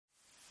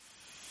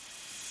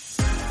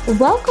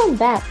Welcome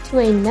back to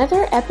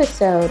another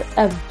episode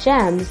of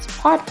GEMS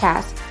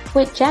podcast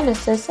with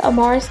Genesis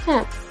Amaris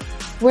Kemp,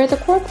 where the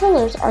core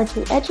pillars are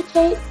to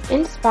educate,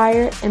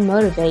 inspire, and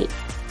motivate.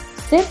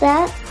 Sit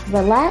back,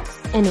 relax,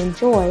 and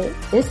enjoy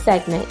this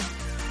segment.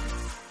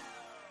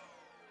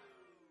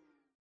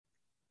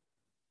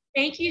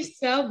 Thank you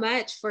so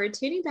much for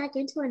tuning back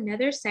into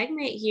another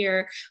segment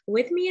here.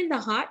 With me in the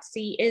hot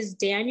seat is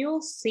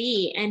Daniel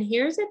C. And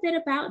here's a bit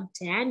about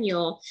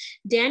Daniel.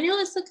 Daniel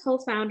is the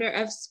co-founder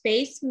of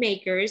Space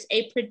Makers,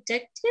 a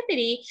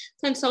productivity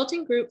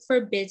consulting group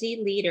for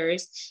busy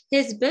leaders.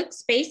 His book,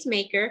 Space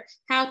Maker,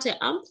 How to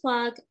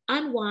Unplug,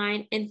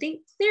 Unwind, and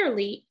Think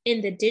Clearly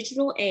in the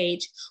Digital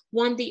Age,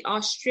 won the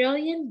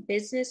Australian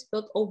Business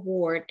Book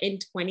Award in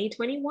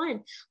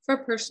 2021 for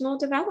personal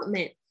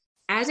development.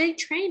 As a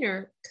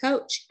trainer,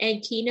 coach,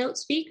 and keynote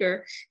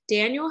speaker,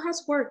 Daniel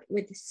has worked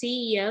with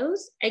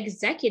CEOs,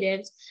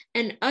 executives,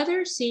 and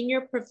other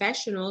senior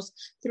professionals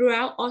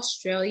throughout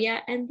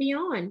Australia and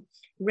beyond,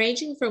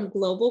 ranging from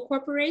global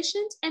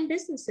corporations and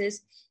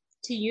businesses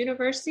to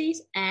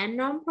universities and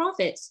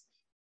nonprofits.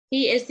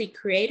 He is the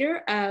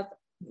creator of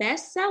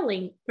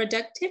best-selling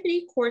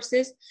productivity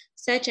courses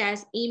such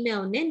as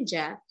Email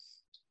Ninja,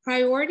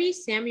 Priority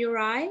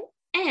Samurai,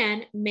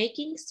 and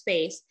Making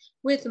Space,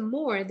 with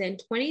more than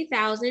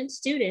 20,000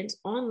 students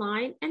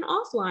online and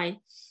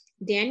offline.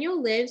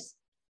 Daniel lives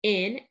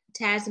in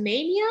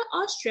Tasmania,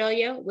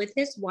 Australia, with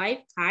his wife,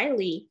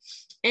 Kylie,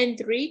 and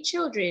 3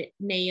 children,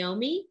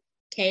 Naomi,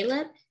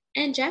 Caleb,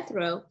 and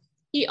Jethro.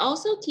 He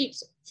also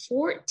keeps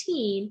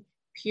 14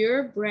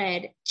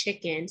 purebred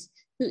chickens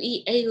who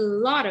eat a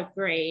lot of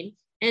grain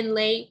and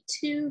lay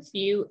too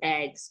few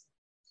eggs.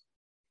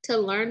 To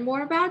learn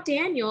more about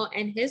Daniel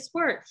and his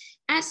work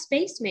at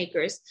Space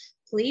Makers,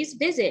 please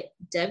visit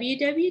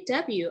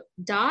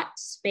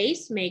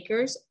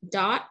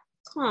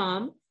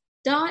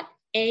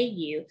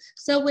www.spacemakers.com.au.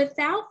 So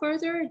without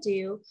further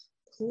ado,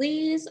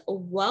 please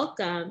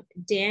welcome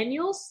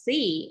Daniel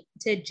C.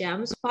 to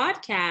GEMS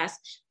Podcast,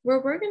 where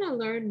we're going to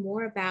learn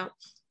more about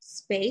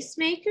space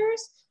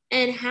makers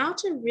and how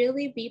to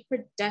really be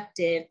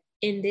productive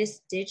in this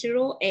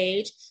digital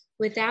age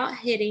without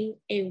hitting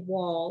a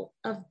wall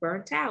of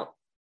burnt out.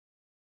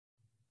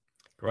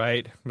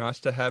 Great.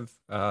 Nice to have,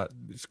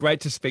 it's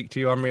great to speak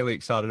to you. I'm really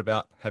excited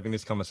about having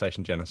this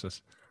conversation,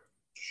 Genesis.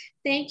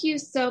 Thank you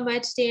so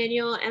much,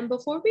 Daniel. And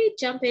before we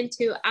jump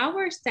into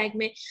our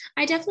segment,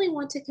 I definitely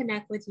want to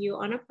connect with you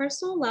on a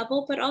personal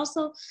level, but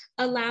also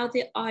allow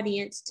the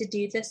audience to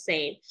do the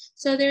same.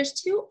 So there's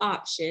 2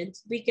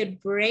 options. We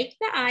could break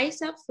the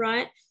ice up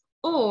front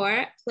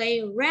or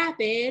play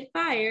rapid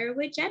fire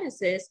with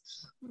Genesis,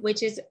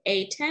 which is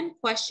a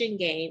 10-question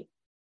game.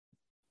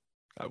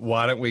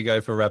 Why don't we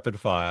go for rapid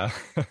fire?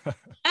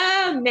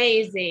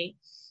 Amazing.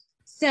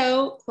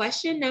 So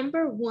question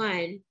number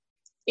 1,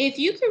 if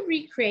you could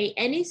recreate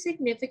any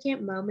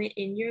significant moment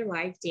in your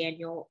life,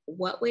 Daniel,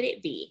 what would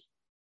it be?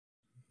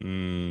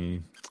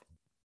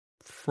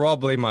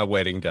 Probably my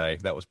wedding day.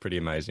 That was pretty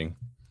amazing.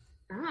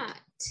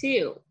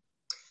 2,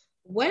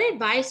 what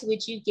advice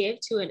would you give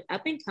to an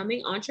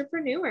up-and-coming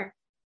entrepreneur?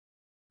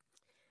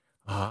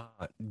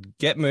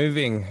 Get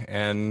moving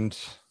and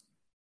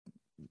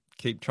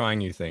keep trying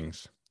new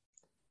things.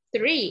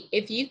 3,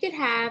 if you could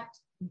have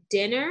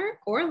dinner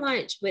or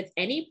lunch with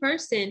any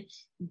person,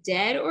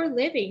 dead or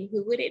living,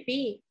 who would it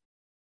be?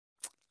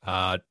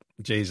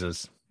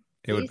 Jesus.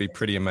 It would be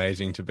pretty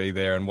amazing to be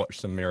there and watch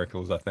some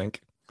miracles, I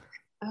think.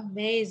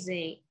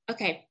 Amazing.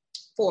 Okay.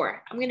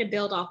 4, I'm going to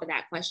build off of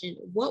that question.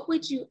 What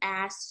would you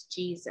ask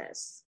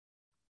Jesus?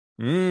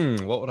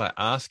 What would I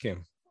ask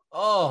him?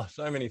 Oh,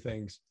 so many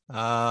things.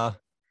 I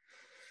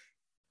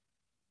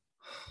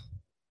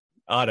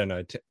don't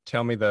know.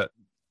 Tell me how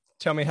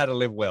to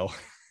live well.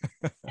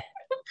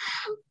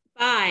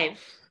 5,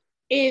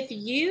 if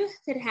you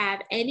could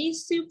have any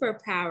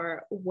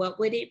superpower, what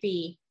would it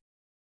be?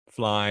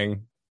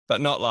 Flying,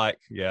 but not like,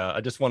 I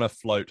just want to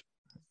float.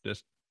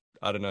 Just,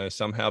 I don't know,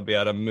 somehow be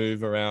able to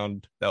move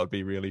around. That would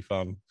be really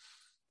fun.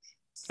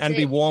 6, and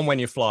be warm when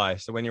you fly.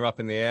 So when you're up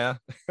in the air,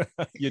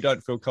 you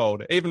don't feel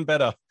cold. Even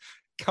better,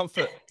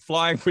 comfort,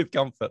 flying with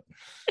comfort.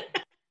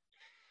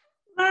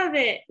 Love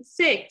it.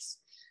 6,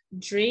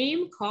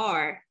 dream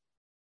car.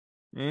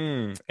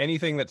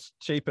 Anything that's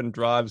cheap and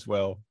drives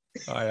well.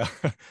 I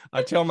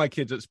tell my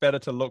kids it's better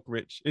to look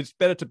rich. It's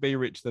better to be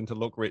rich than to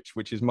look rich,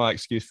 which is my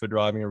excuse for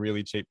driving a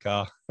really cheap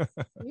car.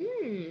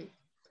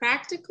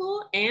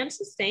 Practical and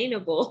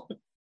sustainable.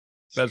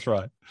 That's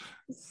right.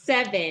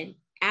 7,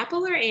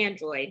 Apple or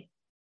Android?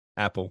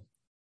 Apple.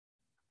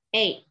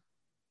 8,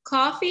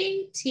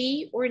 coffee,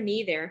 tea, or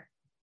neither?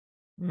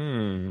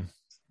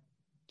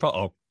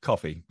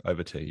 Coffee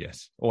over tea,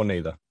 yes. Or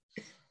neither.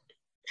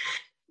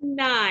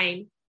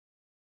 9,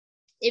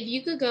 if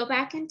you could go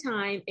back in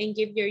time and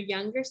give your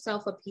younger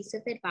self a piece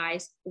of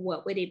advice,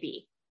 what would it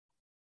be?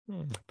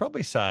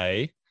 Probably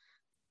say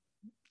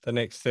the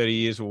next 30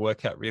 years will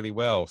work out really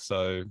well.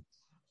 So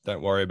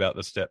don't worry about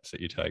the steps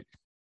that you take.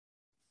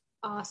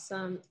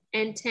 Awesome.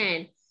 And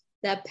 10,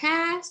 the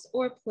pass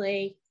or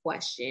play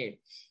question.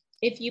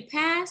 If you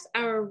pass,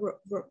 our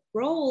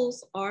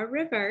roles are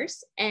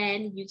reversed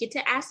and you get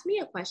to ask me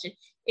a question.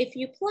 If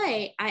you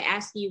play, I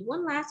ask you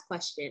one last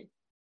question.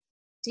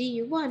 Do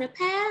you want to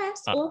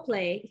pass or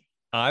play?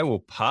 I will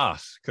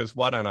pass, because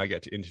why don't I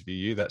get to interview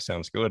you? That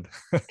sounds good.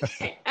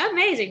 Okay,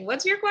 amazing.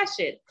 What's your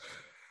question?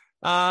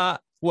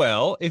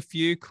 Well, if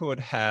you could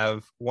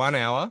have 1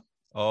 hour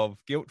of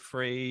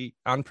guilt-free,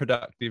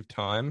 unproductive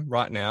time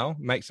right now,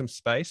 make some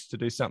space to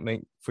do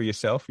something for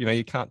yourself. You know,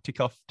 you can't tick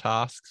off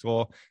tasks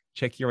or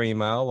check your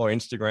email or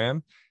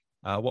Instagram.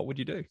 What would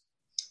you do?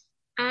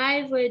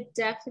 I would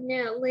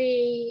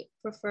definitely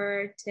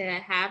prefer to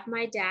have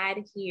my dad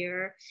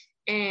here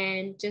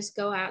and just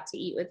go out to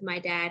eat with my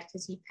dad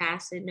because he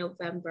passed in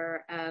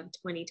November of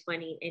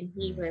 2020 and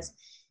he was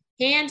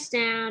hands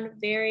down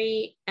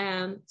very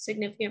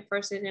significant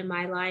person in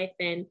my life,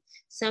 and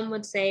some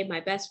would say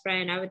my best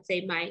friend. I would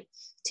say my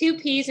two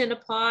peas in a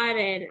pod,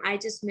 and I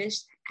just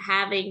missed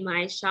having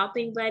my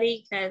shopping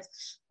buddy because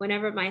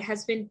whenever my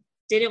husband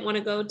didn't want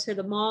to go to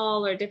the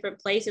mall or different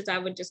places, I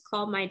would just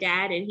call my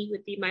dad and he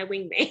would be my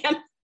wingman.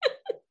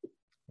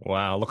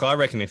 Wow. Look, I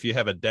reckon if you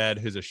have a dad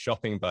who's a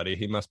shopping buddy,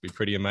 he must be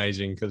pretty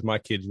amazing, because my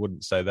kids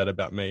wouldn't say that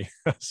about me.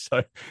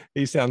 So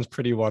he sounds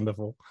pretty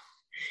wonderful.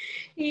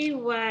 He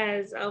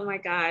was, oh my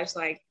gosh,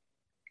 like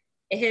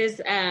his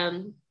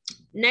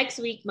next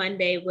week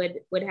Monday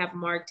would have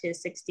marked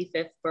his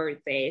 65th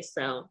birthday.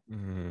 So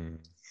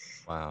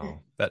wow,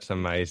 that's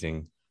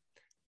amazing.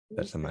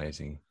 That's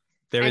amazing.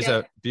 There's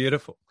a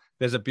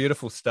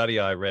beautiful study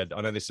I read.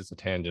 I know this is a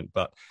tangent,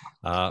 but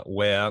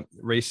where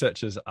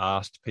researchers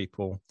asked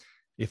people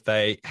if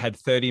they had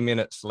 30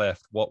 minutes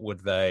left, what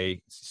would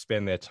they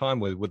spend their time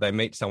with? Would they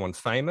meet someone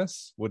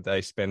famous? Would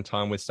they spend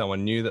time with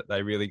someone new that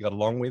they really got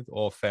along with,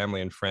 or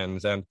family and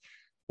friends? And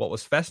what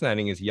was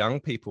fascinating is young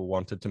people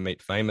wanted to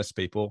meet famous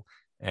people,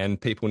 and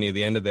people near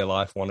the end of their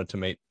life wanted to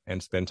meet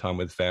and spend time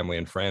with family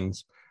and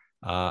friends.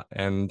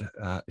 And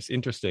it's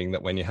interesting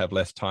that when you have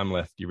less time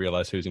left, you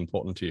realize who's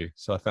important to you.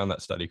 So I found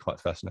that study quite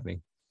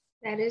fascinating.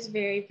 That is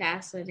very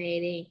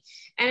fascinating.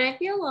 And I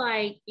feel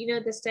like,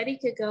 the study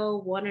could go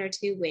one or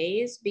two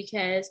ways,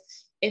 because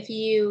if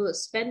you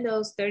spend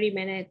those 30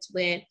 minutes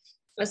with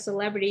a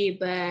celebrity,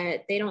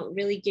 but they don't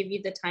really give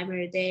you the time of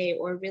the day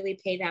or really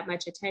pay that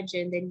much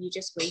attention, then you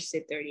just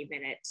wasted 30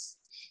 minutes.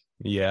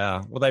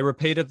 Yeah. Well, they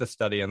repeated the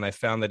study and they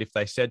found that if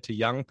they said to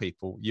young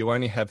people, you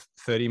only have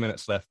 30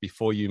 minutes left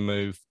before you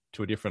move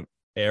to a different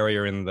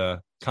area in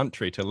the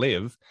country to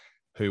live,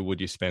 who would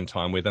you spend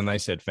time with? And they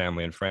said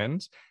family and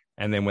friends.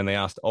 And then when they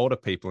asked older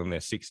people in their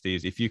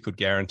 60s, if you could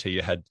guarantee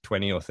you had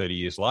 20 or 30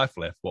 years life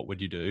left, what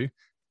would you do?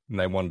 And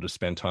they wanted to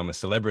spend time with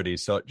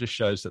celebrities. So it just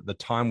shows that the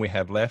time we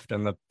have left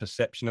and the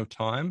perception of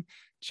time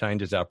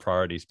changes our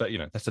priorities. But,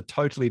 that's a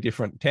totally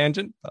different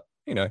tangent. But,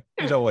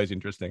 it's always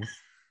interesting.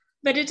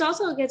 But it's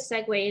also a good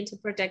segue into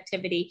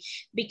productivity,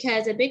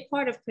 because a big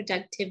part of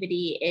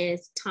productivity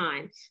is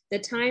time, the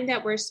time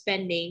that we're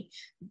spending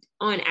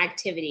on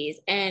activities.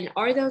 And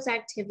are those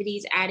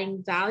activities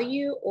adding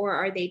value, or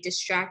are they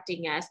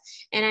distracting us?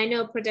 And I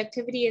know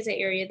productivity is an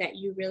area that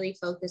you really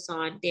focus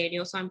on,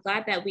 Daniel. So I'm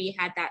glad that we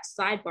had that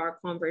sidebar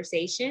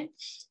conversation,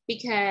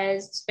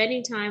 because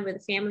spending time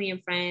with family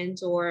and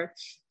friends or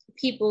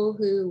people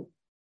who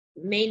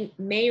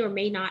may or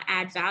may not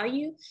add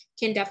value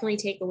can definitely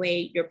take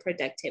away your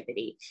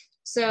productivity.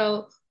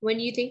 So when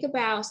you think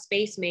about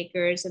Space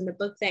Makers and the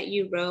book that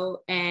you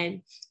wrote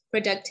and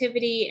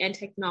productivity and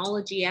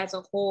technology as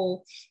a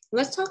whole,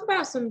 let's talk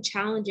about some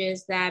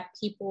challenges that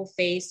people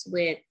face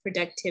with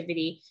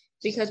productivity,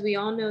 because we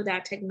all know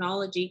that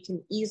technology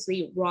can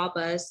easily rob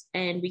us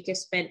and we can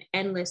spend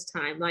endless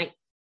time. Like,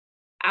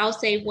 I'll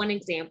say one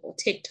example,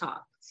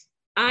 TikTok.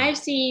 I've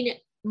seen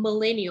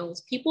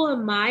millennials, people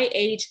in my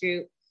age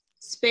group,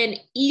 spend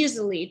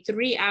easily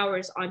 3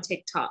 hours on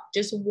TikTok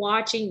just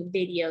watching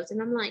videos.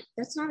 And I'm like,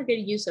 that's not a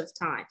good use of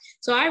time.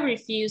 So I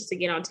refuse to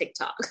get on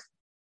TikTok.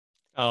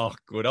 Oh,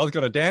 good. I was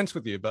going to dance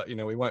with you, but,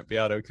 we won't be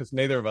able to, because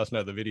neither of us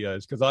know the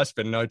videos, because I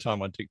spend no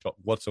time on TikTok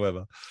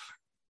whatsoever.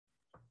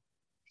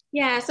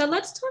 Yeah. So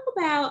let's talk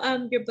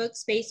about your book,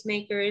 Space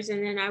Makers.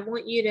 And then I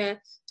want you to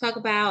talk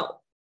about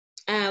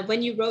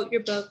when you wrote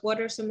your book, what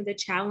are some of the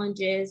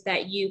challenges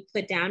that you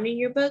put down in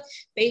your book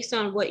based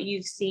on what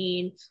you've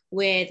seen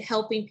with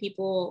helping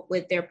people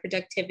with their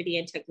productivity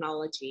and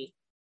technology?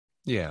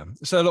 Yeah.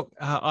 So look,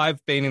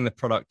 I've been in the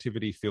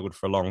productivity field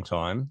for a long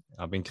time.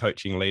 I've been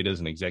coaching leaders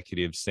and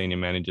executives, senior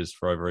managers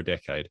for over a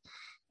decade.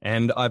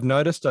 And I've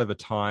noticed over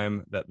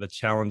time that the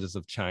challenges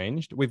have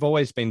changed. We've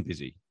always been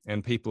busy,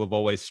 and people have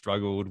always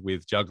struggled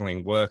with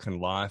juggling work and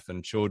life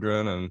and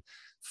children and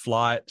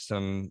flights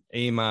and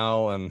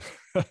email and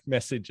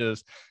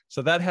messages.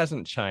 So that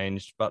hasn't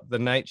changed, but the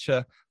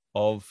nature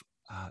of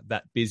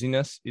that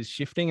busyness is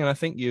shifting. And I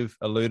think you've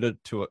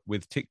alluded to it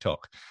with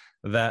TikTok,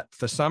 that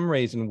for some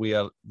reason we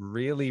are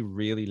really,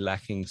 really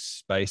lacking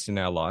space in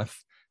our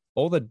life.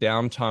 All the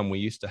downtime we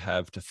used to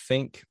have to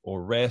think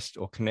or rest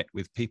or connect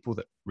with people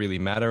that really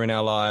matter in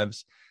our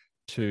lives,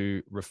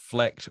 to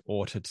reflect,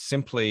 or to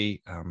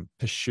simply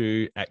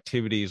pursue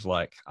activities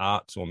like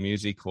arts or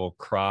music or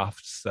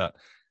crafts that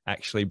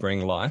actually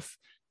bring life,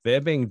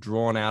 they're being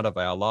drawn out of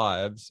our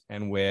lives,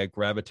 and we're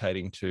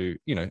gravitating to,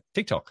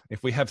 TikTok.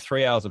 If we have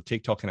 3 hours of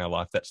TikTok in our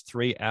life, that's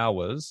 3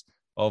 hours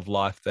of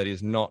life that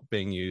is not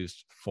being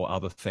used for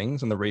other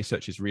things. And the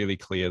research is really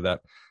clear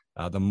that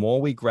the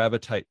more we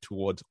gravitate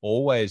towards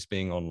always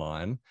being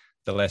online,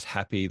 the less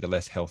happy, the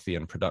less healthy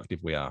and productive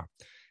we are.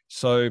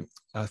 So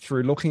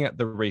through looking at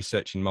the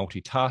research in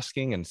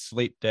multitasking and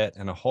sleep debt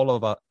and a whole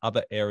lot of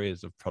other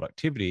areas of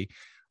productivity,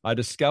 I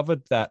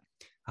discovered that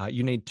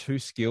you need 2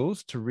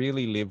 skills to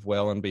really live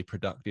well and be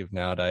productive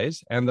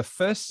nowadays. And the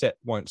first set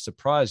won't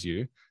surprise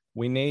you.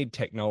 We need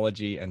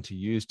technology, and to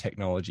use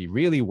technology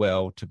really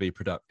well to be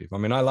productive. I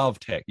mean, I love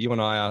tech. You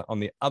and I are on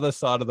the other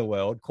side of the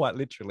world, quite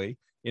literally,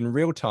 in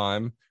real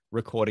time,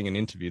 recording an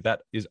interview.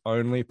 That is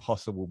only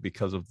possible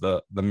because of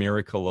the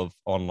miracle of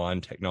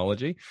online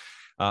technology.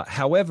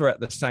 However, at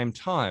the same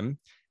time,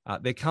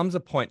 there comes a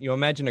point, you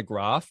imagine a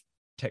graph,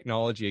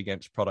 technology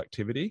against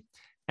productivity,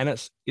 and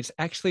it's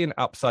actually an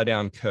upside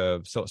down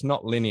curve. So it's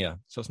not linear.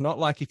 So it's not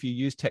like if you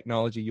use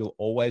technology, you'll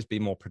always be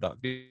more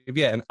productive.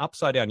 Yeah, an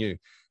upside down U.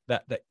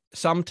 That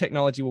some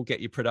technology will get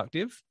you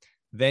productive,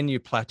 then you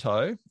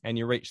plateau and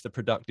you reach the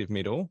productive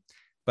middle.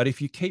 But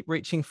if you keep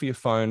reaching for your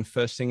phone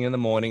first thing in the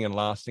morning and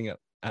last thing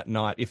at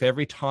night, if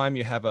every time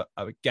you have a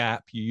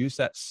gap, you use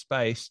that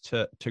space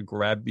to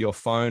grab your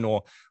phone,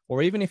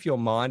 or even if your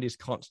mind is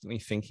constantly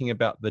thinking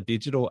about the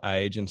digital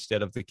age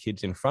instead of the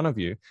kids in front of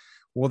you,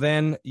 well,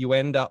 then you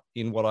end up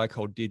in what I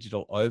call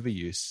digital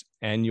overuse,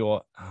 and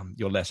you're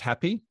less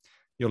happy,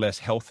 you're less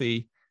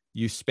healthy,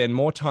 you spend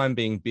more time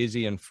being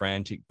busy and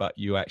frantic, but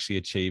you actually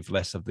achieve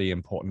less of the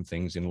important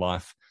things in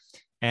life.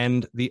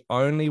 And the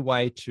only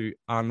way to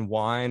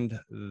unwind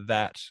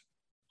that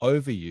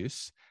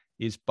overuse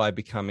is by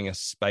becoming a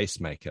space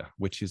maker,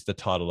 which is the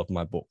title of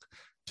my book.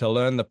 To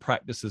learn the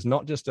practices,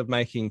 not just of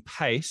making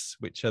pace,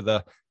 which are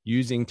the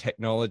using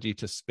technology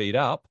to speed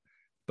up,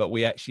 but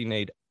we actually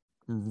need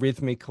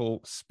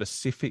rhythmical,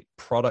 specific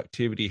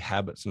productivity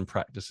habits and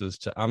practices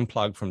to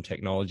unplug from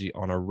technology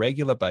on a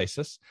regular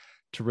basis,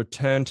 to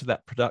return to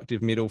that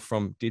productive middle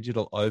from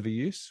digital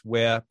overuse,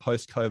 where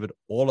post-COVID,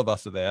 all of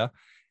us are there,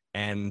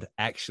 and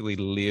actually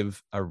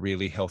live a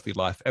really healthy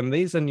life. And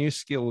these are new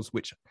skills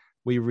which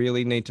we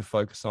really need to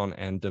focus on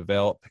and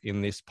develop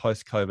in this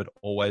post-COVID,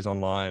 always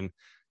online,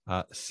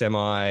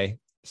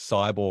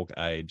 semi-cyborg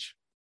age.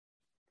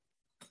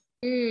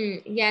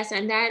 Yes,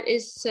 and that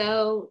is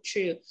so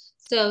true.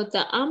 So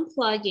the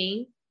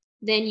unplugging,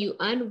 then you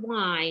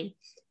unwind,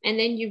 and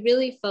then you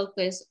really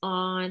focus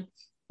on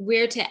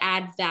where to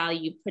add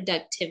value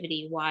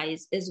productivity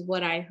wise is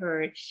what I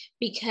heard.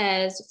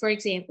 Because, for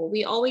example,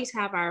 we always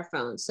have our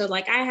phones. So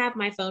like I have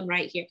my phone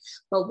right here.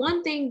 But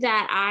one thing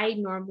that I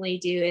normally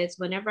do is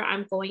whenever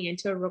I'm going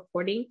into a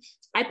recording,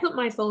 I put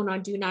my phone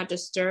on do not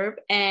disturb,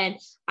 and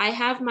I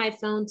have my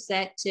phone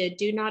set to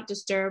do not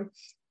disturb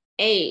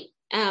 8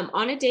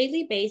 on a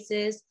daily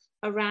basis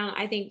around,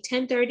 I think,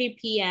 10:30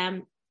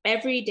 p.m.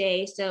 every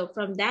day. So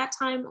from that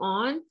time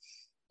on,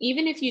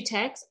 even if you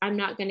text, I'm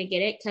not going to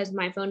get it because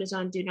my phone is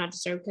on do not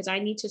disturb, because I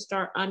need to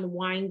start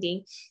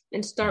unwinding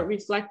and start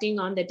reflecting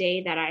on the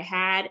day that I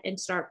had and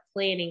start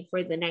planning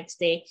for the next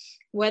day,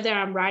 whether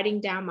I'm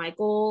writing down my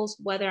goals,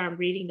 whether I'm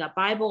reading a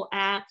Bible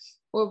app,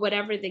 or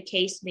whatever the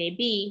case may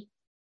be.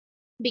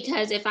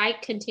 Because if I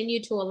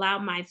continue to allow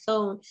my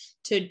phone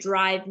to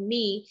drive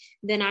me,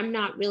 then I'm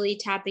not really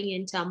tapping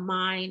into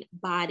mind,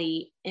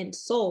 body, and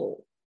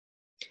soul,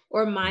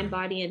 or mind,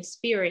 body, and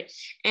spirit.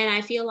 And I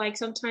feel like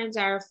sometimes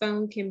our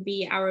phone can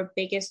be our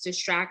biggest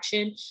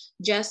distraction,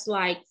 just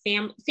like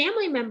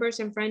family members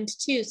and friends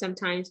too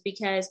sometimes,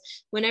 because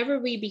whenever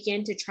we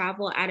begin to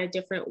travel at a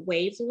different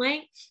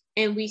wavelength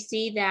and we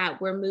see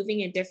that we're moving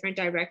in different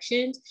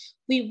directions,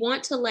 we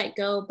want to let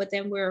go, but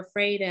then we're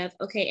afraid of,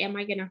 okay, am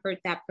I going to hurt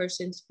that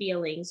person's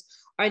feelings?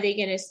 Are they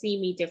going to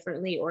see me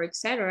differently, or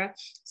etc.?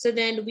 So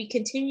then we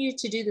continue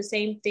to do the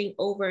same thing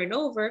over and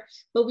over,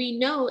 but we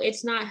know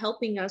it's not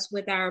helping us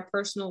with our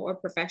personal or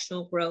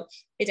professional growth.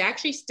 It's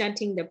actually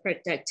stunting the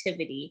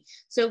productivity.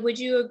 So would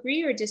you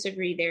agree or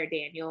disagree there,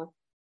 Daniel?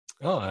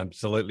 Oh, I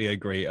absolutely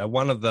agree.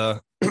 One of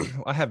the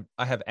I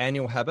have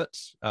annual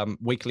habits,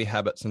 weekly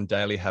habits, and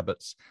daily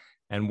habits.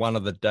 And one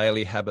of the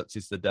daily habits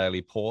is the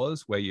daily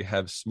pause, where you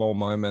have small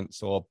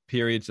moments or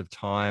periods of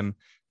time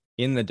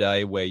in the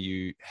day where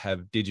you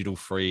have digital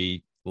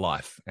free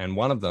life. And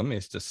one of them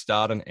is to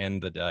start and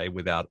end the day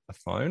without a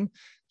phone,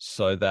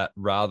 so that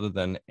rather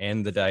than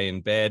end the day in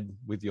bed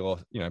with your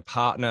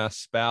partner,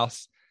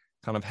 spouse,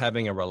 kind of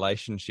having a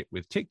relationship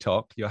with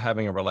TikTok, you're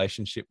having a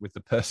relationship with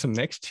the person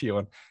next to you,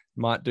 and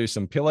might do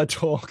some pillow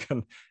talk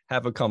and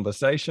have a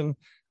conversation.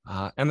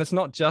 And it's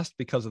not just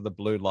because of the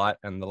blue light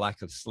and the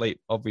lack of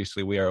sleep.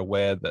 Obviously, we are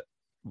aware that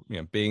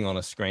being on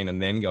a screen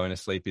and then going to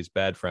sleep is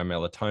bad for our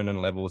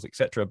melatonin levels,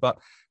 etc. But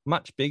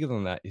much bigger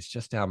than that is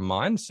just our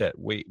mindset.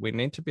 We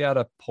need to be able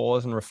to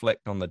pause and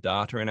reflect on the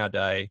data in our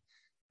day,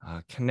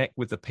 connect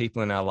with the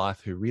people in our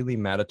life who really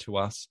matter to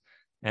us,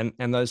 and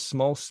those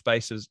small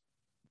spaces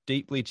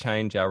deeply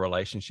change our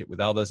relationship with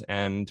others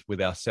and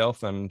with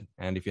ourselves, and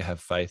if you have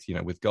faith,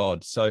 with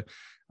God. So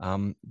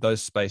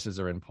those spaces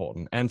are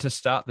important. And to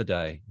start the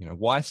day,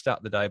 why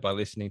start the day by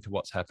listening to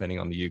what's happening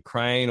on the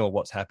Ukraine or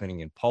what's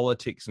happening in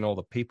politics and all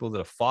the people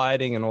that are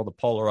fighting and all the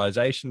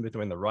polarization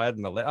between the right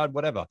and the left,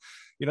 whatever.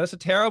 It's a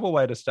terrible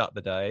way to start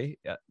the day.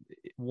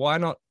 Why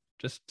not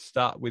just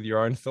start with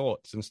your own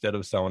thoughts instead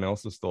of someone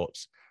else's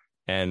thoughts,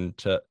 and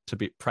to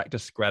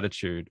practice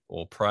gratitude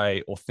or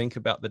pray or think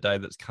about the day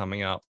that's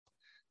coming up,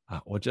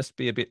 or just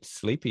be a bit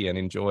sleepy and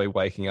enjoy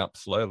waking up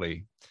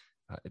slowly.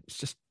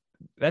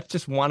 That's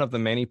just one of the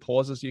many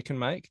pauses you can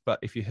make. But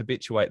if you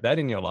habituate that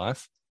in your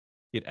life,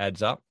 it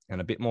adds up,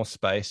 and a bit more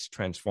space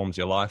transforms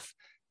your life.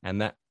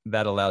 And that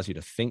allows you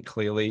to think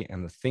clearly,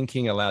 and the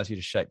thinking allows you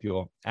to shape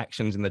your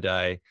actions in the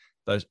day.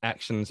 Those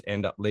actions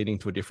end up leading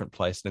to a different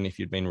place than if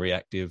you'd been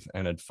reactive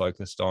and had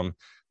focused on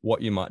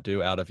what you might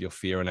do out of your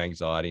fear and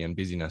anxiety and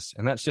busyness.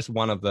 And that's just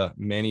one of the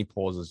many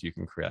pauses you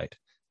can create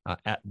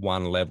at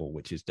one level,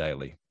 which is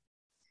daily.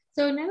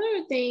 So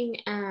another thing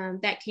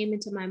that came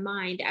into my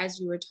mind as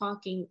you were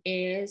talking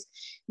is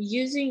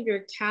using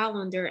your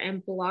calendar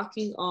and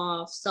blocking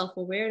off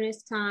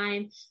self-awareness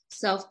time,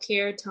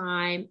 self-care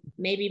time,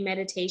 maybe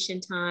meditation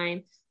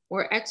time,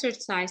 or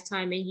exercise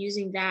time, and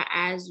using that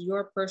as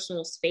your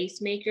personal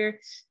space maker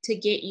to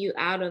get you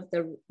out of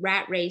the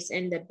rat race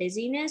and the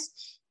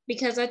busyness.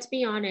 Because let's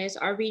be honest,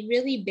 are we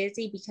really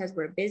busy because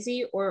we're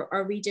busy, or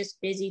are we just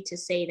busy to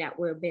say that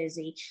we're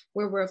busy,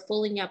 where we're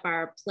filling up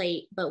our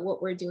plate, but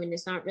what we're doing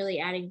is not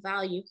really adding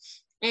value?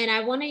 And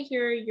I want to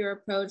hear your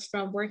approach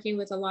from working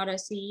with a lot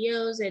of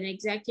CEOs and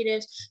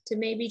executives to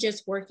maybe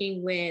just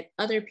working with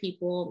other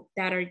people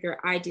that are your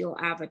ideal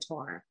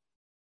avatar.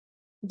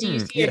 Do you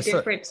see a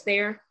difference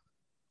there?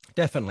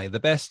 Definitely. The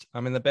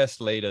best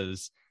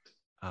leaders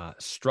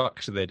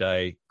structure their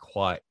day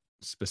quite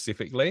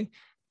specifically.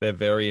 They're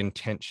very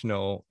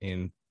intentional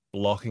in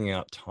blocking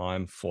out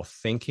time for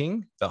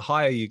thinking. The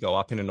higher you go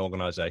up in an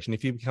organization,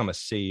 if you become a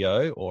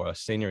CEO or a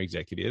senior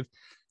executive,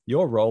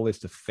 your role is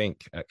to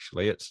think,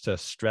 actually. It's to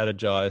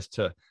strategize,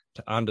 to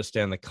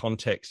understand the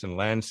context and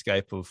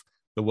landscape of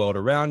the world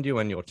around you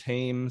and your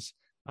teams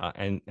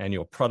and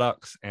your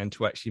products, and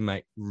to actually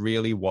make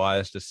really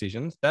wise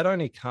decisions. That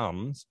only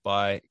comes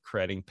by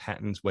creating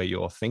patterns where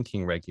you're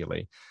thinking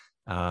regularly.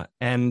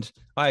 And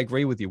I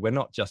agree with you. We're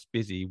not just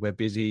busy. We're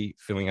busy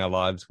filling our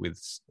lives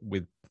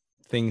with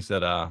things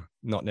that are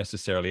not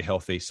necessarily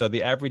healthy. So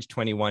the average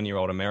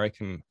 21-year-old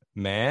American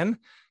man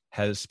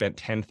has spent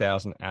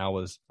 10,000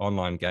 hours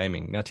online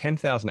gaming. Now,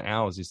 10,000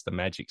 hours is the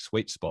magic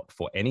sweet spot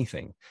for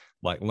anything,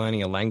 like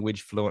learning a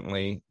language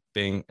fluently,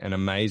 being an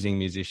amazing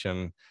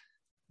musician,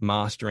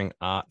 mastering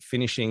art,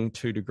 finishing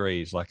 2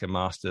 degrees like a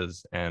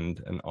master's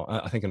and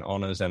I think an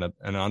honors and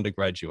an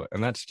undergraduate,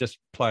 and that's just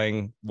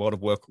playing World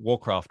of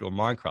Warcraft or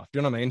Minecraft. Do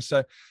you know what I mean?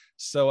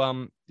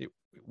 So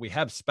we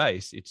have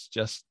space. It's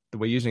just that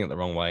we're using it the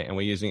wrong way, and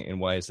we're using it in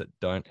ways that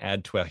don't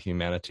add to our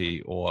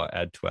humanity or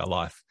add to our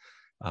life.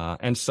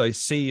 And so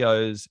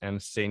CEOs and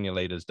senior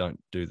leaders don't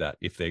do that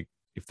if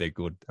they're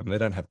good. I mean, they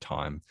don't have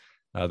time.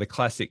 The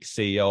classic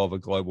CEO of a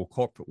global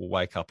corporate will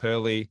wake up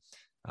early.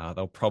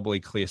 They'll probably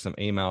clear some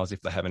emails if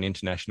they have an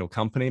international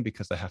company,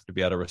 because they have to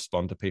be able to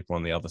respond to people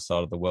on the other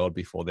side of the world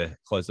before they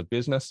close of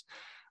business.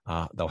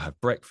 They'll have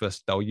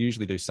breakfast. They'll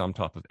usually do some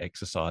type of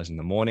exercise in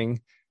the morning,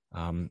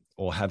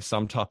 or have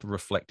some type of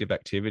reflective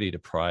activity to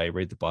pray,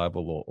 read the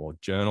Bible, or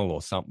journal,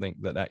 or something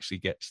that actually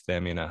gets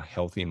them in a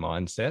healthy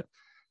mindset.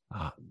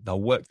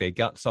 They'll work their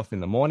guts off in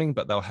the morning,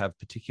 but they'll have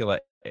particular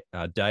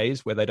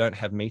days where they don't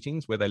have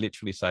meetings, where they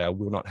literally say, I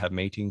will not have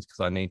meetings because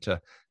I need to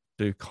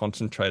do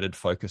concentrated,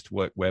 focused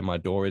work where my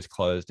door is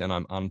closed and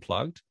I'm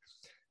unplugged.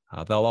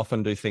 They'll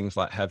often do things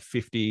like have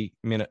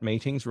 50-minute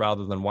meetings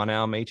rather than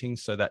 1-hour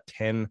meetings, so that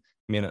 10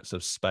 minutes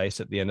of space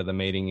at the end of the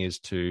meeting is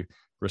to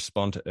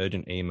respond to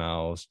urgent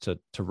emails,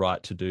 to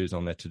write to-dos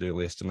on their to-do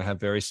list, and they have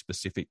very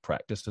specific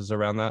practices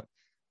around that.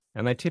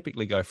 And they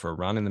typically go for a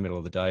run in the middle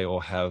of the day,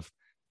 or have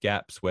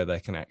gaps where they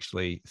can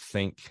actually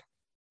think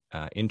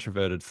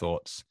introverted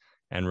thoughts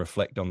and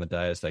reflect on the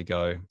day as they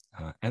go.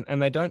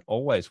 And they don't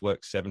always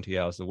work 70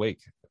 hours a week.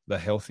 The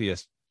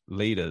healthiest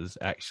leaders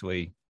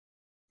actually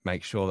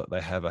make sure that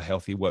they have a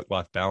healthy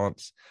work-life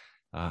balance,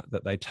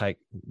 that they take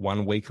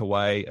 1 week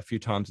away a few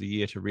times a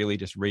year to really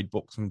just read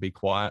books and be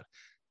quiet,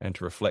 and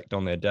to reflect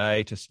on their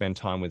day, to spend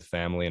time with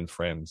family and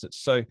friends. It's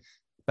so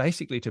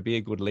basically, to be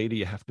a good leader,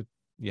 you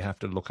have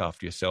to look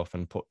after yourself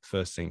and put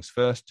first things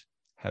first,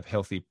 have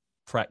healthy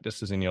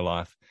practices in your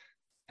life,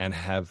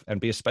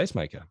 and be a space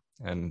maker.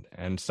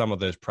 And some of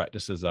those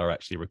practices are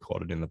actually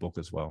recorded in the book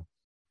as well.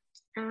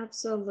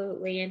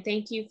 Absolutely. And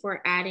thank you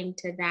for adding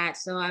to that.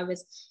 So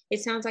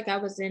it sounds like I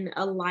was in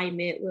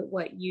alignment with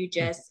what you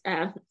just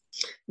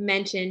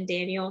mentioned,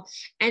 Daniel.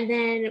 And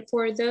then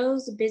for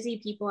those busy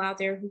people out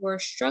there who are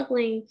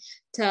struggling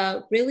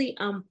to really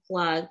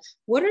unplug,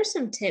 what are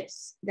some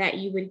tips that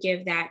you would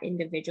give that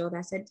individual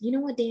that said, you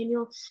know what,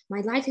 Daniel,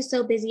 my life is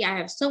so busy. I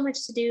have so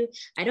much to do.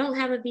 I don't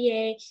have a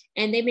VA.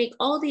 And they make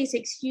all these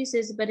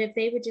excuses. But if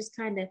they would just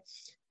kind of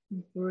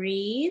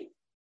breathe,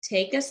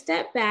 take a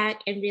step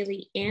back, and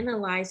really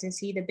analyze and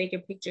see the bigger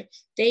picture,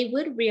 they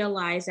would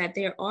realize that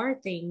there are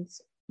things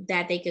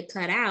that they could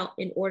cut out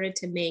in order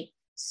to make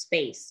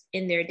space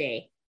in their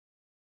day?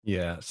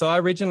 Yeah. So I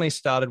originally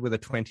started with a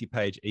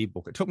 20-page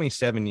ebook. It took me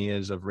 7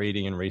 years of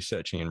reading and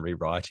researching and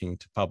rewriting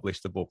to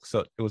publish the book. So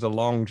it was a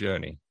long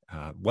journey,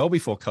 well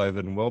before COVID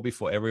and well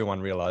before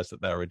everyone realized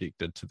that they were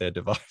addicted to their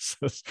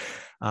devices.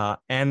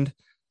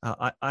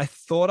 I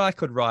thought I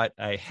could write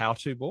a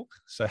how-to book.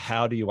 So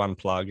how do you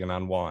unplug and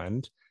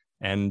unwind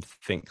and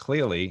think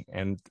clearly?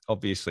 And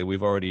obviously,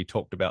 we've already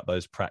talked about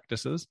those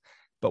practices.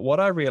 But what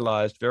I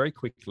realized very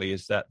quickly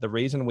is that the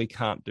reason we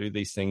can't do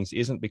these things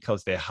isn't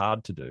because they're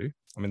hard to do.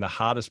 I mean, the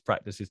hardest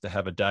practice is to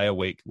have a day a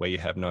week where you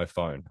have no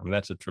phone. I mean,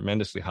 that's a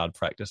tremendously hard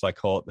practice. I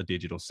call it the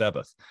digital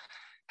Sabbath.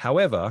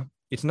 However,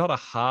 it's not a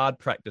hard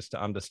practice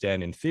to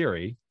understand in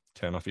theory.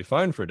 Turn off your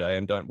phone for a day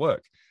and don't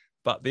work.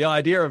 But the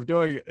idea of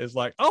doing it is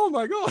like, oh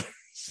my God.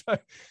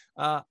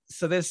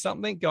 So there's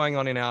something going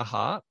on in our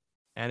heart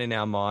and in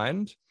our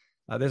mind.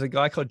 There's a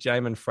guy called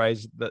Jamin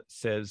Fraser that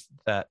says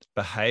that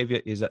behavior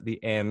is at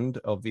the end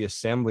of the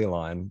assembly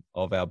line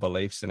of our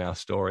beliefs and our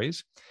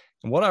stories.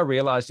 And what I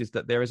realized is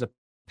that there is a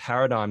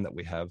paradigm that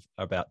we have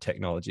about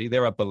technology.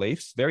 There are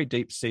beliefs, very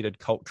deep-seated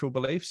cultural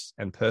beliefs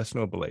and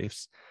personal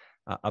beliefs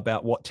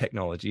about what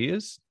technology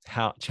is,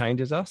 how it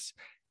changes us,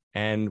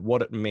 and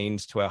what it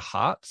means to our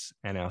hearts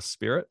and our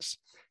spirits.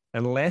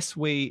 Unless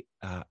we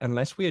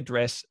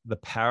address the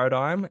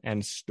paradigm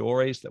and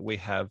stories that we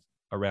have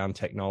around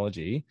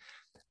technology,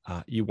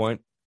 you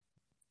won't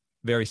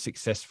very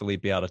successfully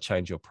be able to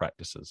change your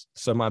practices.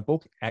 So my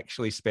book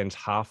actually spends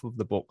half of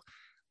the book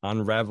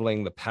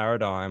unraveling the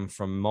paradigm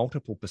from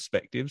multiple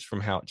perspectives,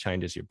 from how it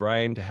changes your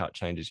brain to how it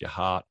changes your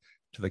heart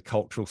to the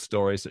cultural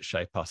stories that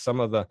shape us, some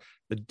of the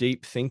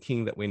deep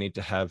thinking that we need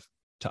to have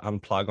to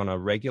unplug on a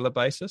regular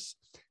basis.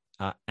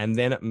 And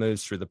then it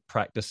moves through the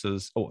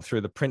practices or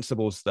through the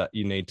principles that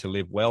you need to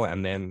live well,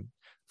 and then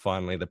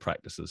finally the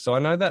practices. So I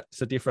know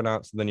that's a different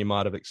answer than you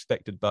might have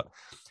expected, but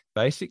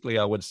basically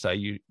I would say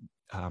you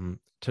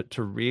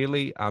to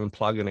really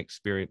unplug and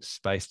experience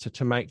space,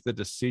 to make the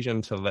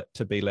decision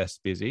to be less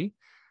busy,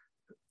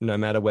 no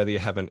matter whether you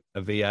have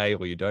a VA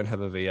or you don't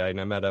have a VA,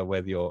 no matter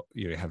whether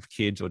you have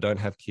kids or don't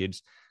have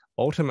kids.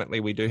 Ultimately,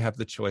 we do have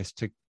the choice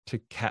to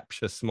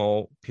capture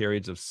small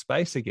periods of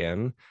space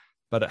again,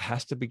 but it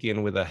has to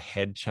begin with a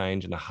head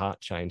change and a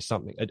heart change,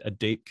 something, a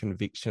deep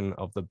conviction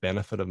of the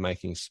benefit of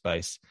making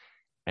space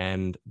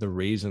and the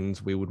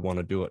reasons we would want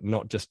to do it,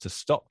 not just to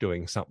stop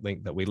doing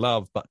something that we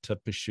love, but to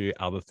pursue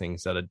other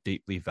things that are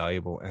deeply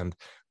valuable and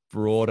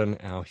broaden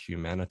our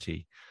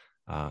humanity.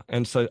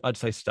 And so I'd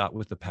say start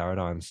with the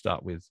paradigm,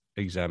 start with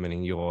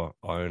examining your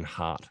own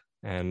heart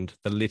and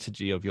the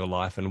liturgy of your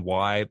life and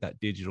why that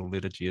digital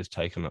liturgy has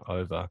taken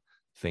over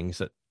things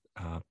that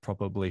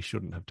probably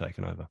shouldn't have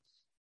taken over.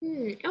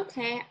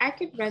 Okay, I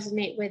could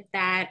resonate with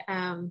that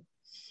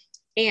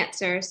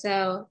answer.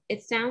 So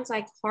it sounds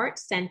like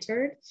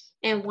heart-centered.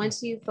 And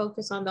once you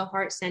focus on the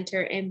heart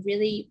center and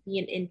really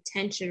being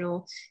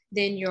intentional,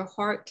 then your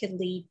heart can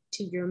lead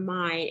to your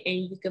mind, and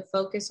you could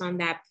focus on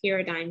that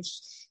paradigm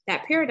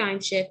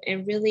shift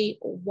and really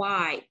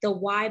the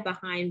why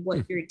behind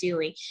what you're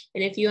doing.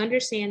 And if you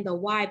understand the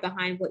why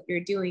behind what you're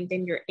doing,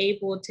 then you're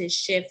able to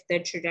shift the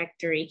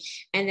trajectory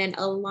and then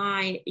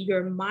align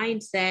your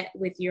mindset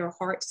with your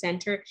heart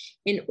center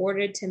in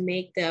order to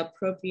make the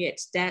appropriate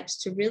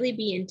steps to really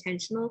be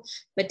intentional,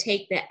 but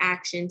take the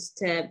actions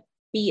to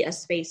be a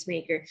space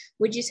maker.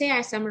 Know you say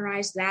I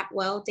summarized that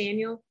well,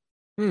 Daniel?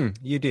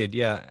 You did,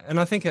 yeah. And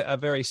I think a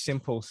very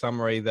simple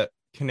summary that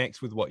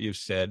connects with what you've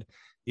said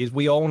is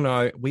we all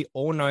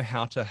know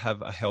how to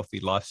have a healthy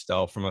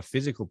lifestyle from a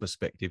physical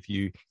perspective.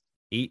 You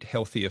eat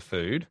healthier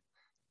food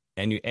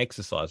and you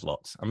exercise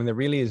lots. I mean, there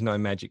really is no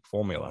magic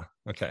formula.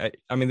 Okay.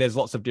 I mean, there's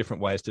lots of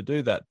different ways to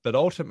do that, but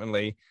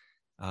ultimately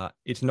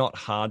it's not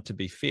hard to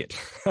be fit.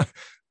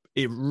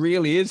 It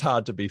really is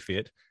hard to be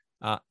fit.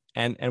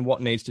 And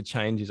what needs to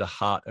change is a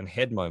heart and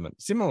head moment.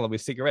 Similar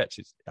with cigarettes.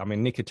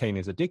 Nicotine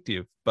is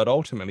addictive, but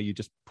ultimately you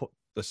just put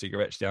the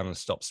cigarettes down and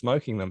stop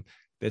smoking them.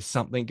 There's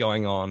something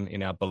going on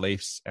in our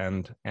beliefs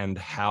and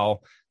how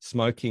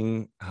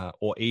smoking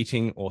or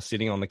eating or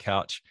sitting on the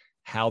couch,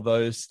 how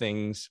those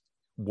things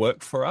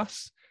work for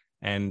us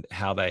and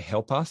how they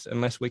help us.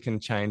 Unless we can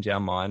change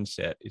our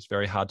mindset, it's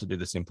very hard to do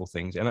the simple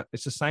things. And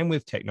it's the same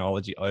with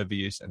technology,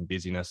 overuse and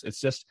busyness. It's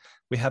just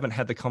we haven't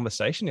had the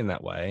conversation in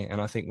that way, and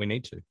I think we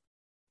need to.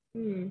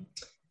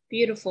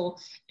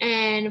 Beautiful.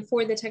 And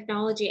for the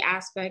technology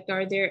aspect,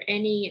 are there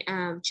any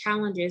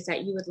challenges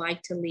that you would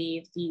like to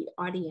leave the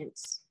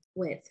audience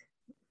with?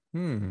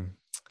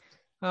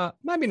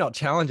 Maybe not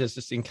challenges,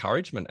 just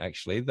encouragement,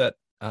 actually, that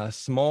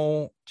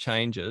small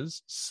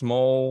changes,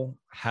 small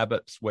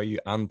habits where you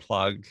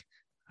unplug,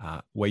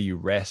 where you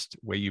rest,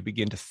 where you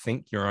begin to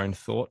think your own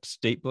thoughts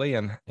deeply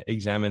and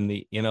examine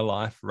the inner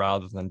life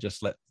rather than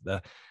just let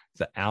the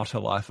outer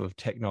life of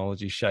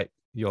technology shape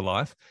your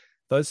life.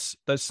 Those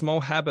small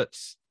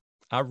habits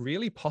are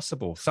really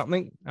possible.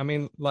 Something,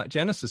 like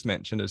Genesis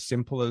mentioned, as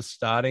simple as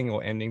starting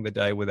or ending the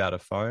day without a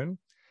phone,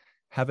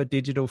 have a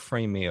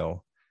digital-free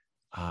meal,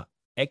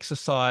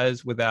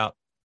 exercise without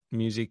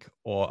music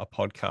or a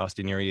podcast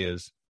in your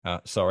ears,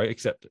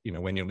 Except,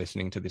 when you're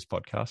listening to this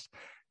podcast,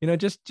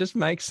 just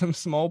make some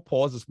small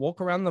pauses,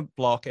 walk around the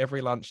block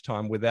every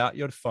lunchtime without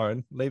your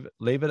phone,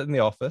 leave it in the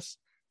office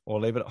or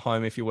leave it at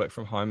home if you work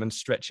from home, and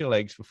stretch your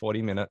legs for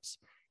 40 minutes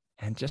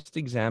and just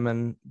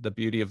examine the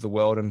beauty of the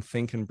world and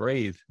think and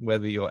breathe,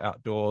 whether you're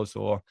outdoors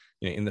or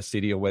in the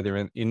city or whether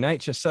in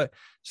nature. So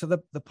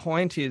the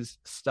point is,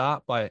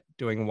 start by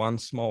doing one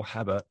small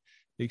habit,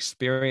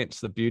 experience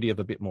the beauty of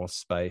a bit more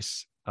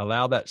space,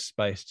 allow that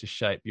space to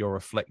shape your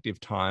reflective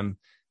time.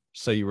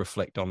 So you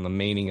reflect on the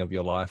meaning of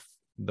your life,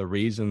 the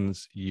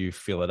reasons you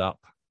fill it up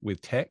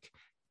with tech,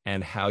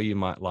 and how you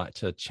might like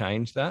to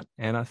change that.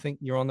 And I think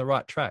you're on the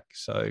right track.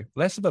 So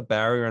less of a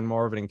barrier and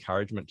more of an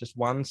encouragement. Just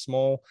one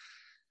small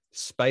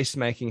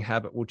space-making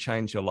habit will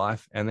change your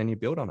life, and then you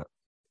build on it.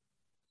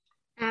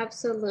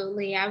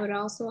 Absolutely. I would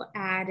also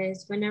add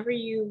is whenever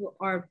you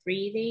are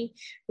breathing,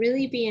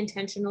 really be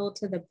intentional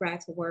to the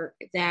breath work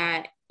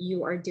that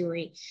you are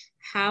doing.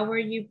 How are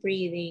you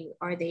breathing?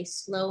 Are they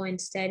slow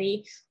and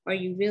steady? Are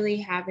you really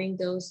having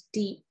those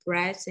deep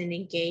breaths and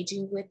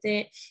engaging with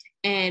it?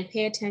 And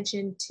pay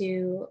attention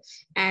to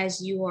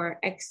as you are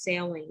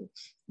exhaling,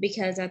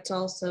 because that's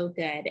also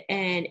good.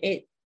 And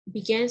it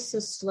begins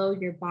to slow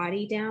your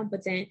body down.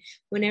 But then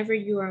whenever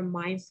you are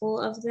mindful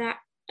of that,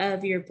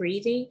 of your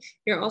breathing,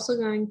 you're also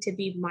going to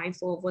be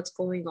mindful of what's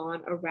going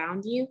on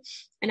around you.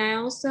 And I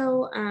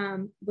also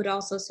would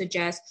also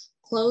suggest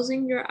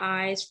closing your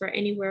eyes for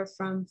anywhere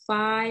from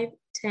 5,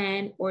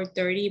 10, or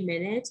 30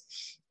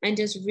 minutes, and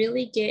just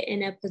really get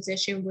in a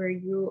position where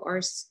you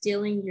are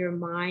stilling your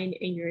mind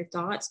and your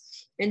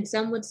thoughts. And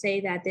some would say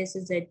that this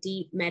is a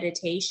deep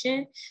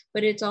meditation,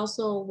 but it's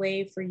also a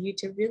way for you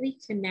to really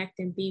connect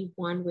and be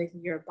one with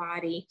your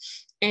body.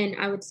 And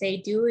I would say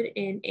do it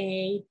in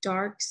a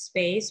dark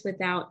space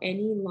without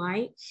any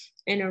light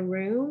in a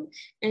room.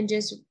 And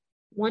just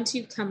once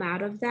you come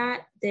out of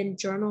that, then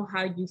journal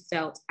how you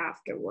felt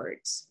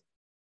afterwards.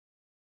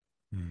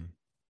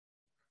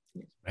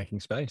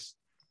 Making space.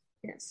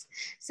 Yes.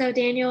 So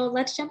Daniel,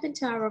 let's jump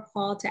into our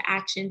call to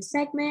action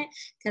segment,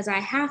 because I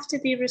have to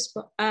be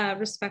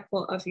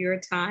respectful of your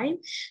time.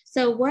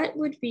 So what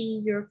would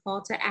be your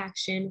call to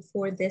action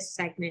for this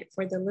segment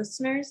for the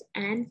listeners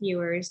and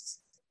viewers?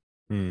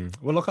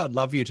 Well, look, I'd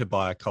love you to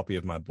buy a copy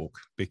of my book,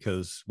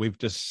 because we've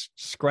just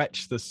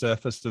scratched the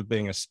surface of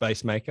being a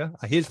space maker.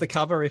 Here's the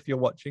cover if you're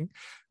watching.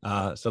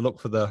 So look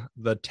for the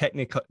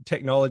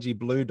technology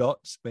blue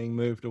dots being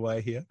moved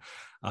away here.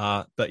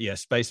 But yeah,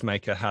 Space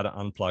Maker, How to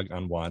Unplug,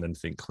 Unwind, and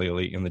Think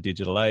Clearly in the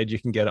Digital Age. You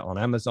can get it on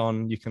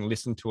Amazon. You can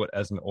listen to it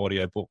as an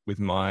audiobook with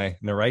my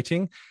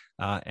narrating.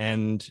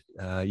 And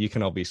you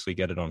can obviously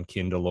get it on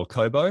Kindle or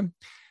Kobo.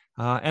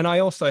 And I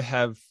also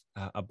have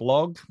a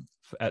blog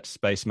at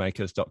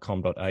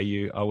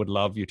spacemakers.com.au. I would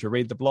love you to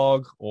read the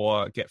blog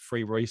or get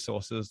free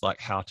resources like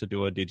how to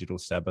do a digital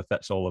Sabbath.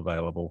 That's all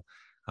available.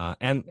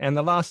 And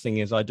the last thing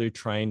is I do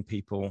train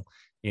people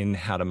in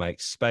how to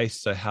make space,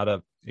 so how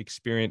to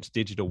experience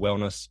digital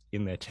wellness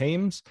in their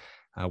teams.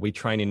 We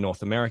train in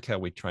North America,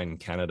 we train in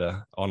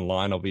Canada,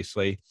 online,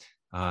 obviously,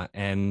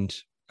 and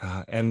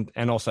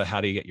also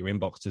how do you get your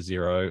inbox to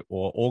zero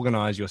or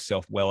organize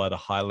yourself well at a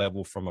high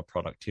level from a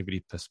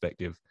productivity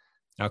perspective.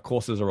 Our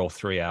courses are all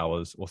 3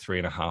 hours or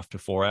 3.5 to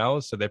 4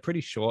 hours. So they're pretty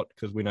short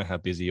because we know how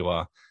busy you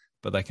are,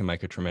 but they can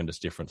make a tremendous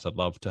difference. I'd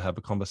love to have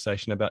a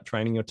conversation about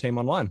training your team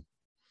online.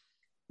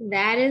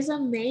 That is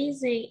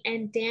amazing.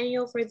 And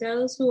Daniel, for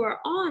those who are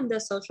on the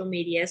social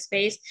media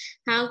space,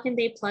 how can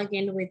they plug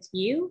in with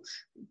you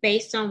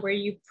based on where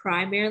you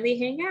primarily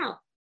hang out?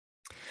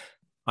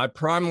 I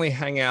primarily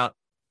hang out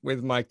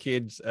with my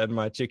kids and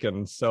my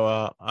chickens.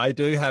 So I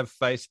do have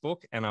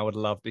Facebook, and I would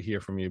love to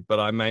hear from you, but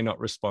I may not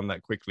respond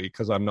that quickly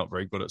because I'm not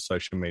very good at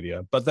social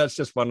media. But that's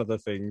just one of the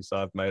things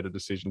I've made a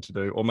decision to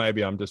do, or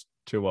maybe I'm just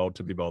too old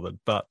to be bothered.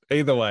 But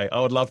either way, I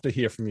would love to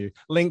hear from you.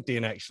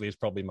 LinkedIn actually is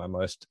probably my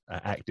most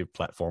active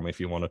platform if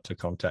you wanted to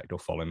contact or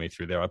follow me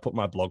through there. I put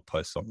my blog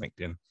posts on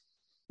LinkedIn.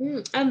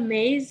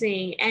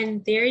 Amazing.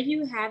 And there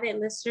you have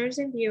it, listeners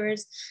and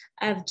viewers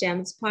of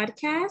GEMS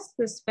Podcast.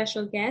 The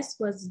special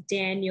guest was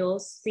Daniel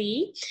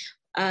C.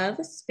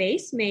 of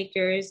Space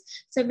Makers.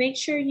 So make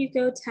sure you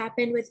go tap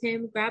in with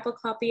him, grab a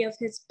copy of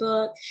his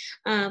book,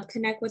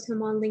 connect with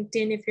him on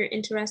LinkedIn if you're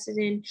interested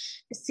in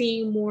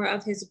seeing more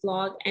of his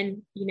blog,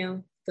 and,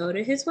 go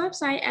to his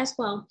website as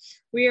well.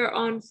 We are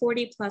on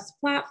 40 plus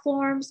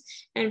platforms.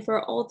 And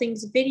for all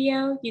things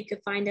video, you can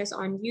find us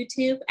on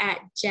YouTube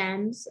at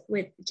GEMS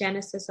with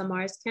Genesis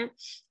Amarskamp.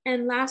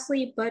 And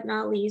lastly, but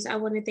not least, I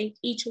want to thank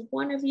each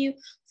one of you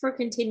for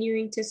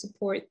continuing to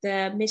support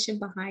the mission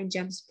behind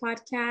GEMS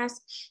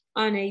Podcast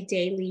on a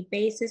daily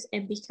basis.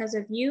 And because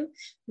of you,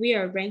 we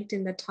are ranked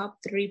in the top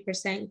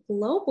 3%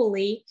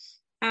 globally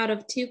out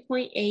of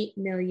 2.8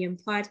 million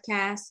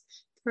podcasts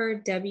per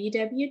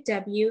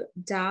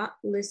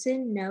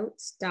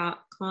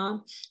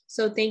www.listennotes.com.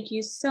 So thank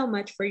you so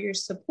much for your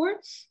support.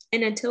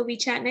 And until we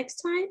chat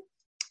next time,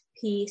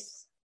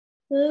 peace,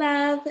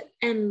 love,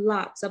 and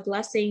lots of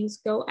blessings.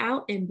 Go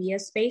out and be a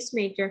space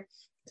maker.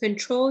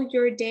 Control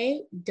your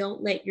day.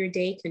 Don't let your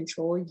day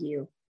control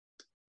you.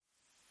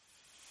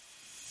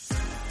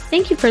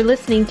 Thank you for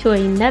listening to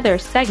another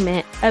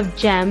segment of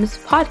GEMS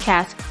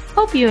Podcast.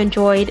 Hope you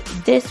enjoyed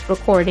this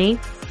recording.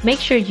 Make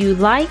sure you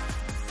like,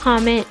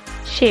 comment,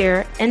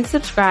 share, and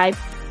subscribe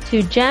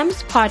to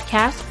GEMS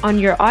Podcast on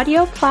your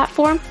audio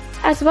platform,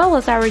 as well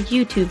as our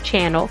YouTube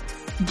channel,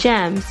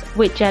 GEMS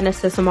with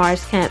Genesis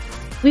Amaris Kemp.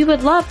 We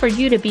would love for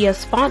you to be a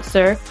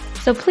sponsor,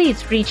 so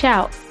please reach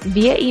out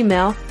via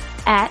email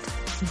at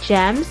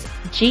GEMS,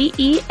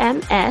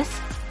 GEMS,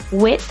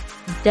 with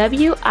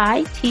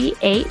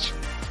WITH,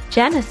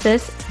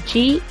 Genesis,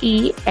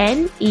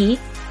 GENESIS,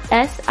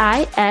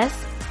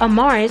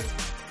 Amaris,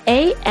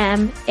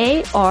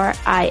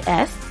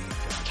 AMARIS,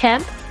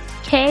 Kemp,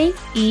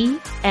 KEMP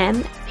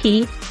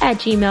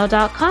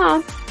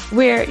 @gmail.com,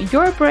 where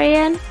your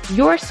brand,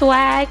 your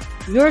swag,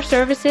 your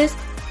services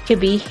can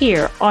be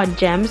here on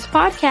GEMS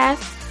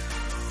Podcast.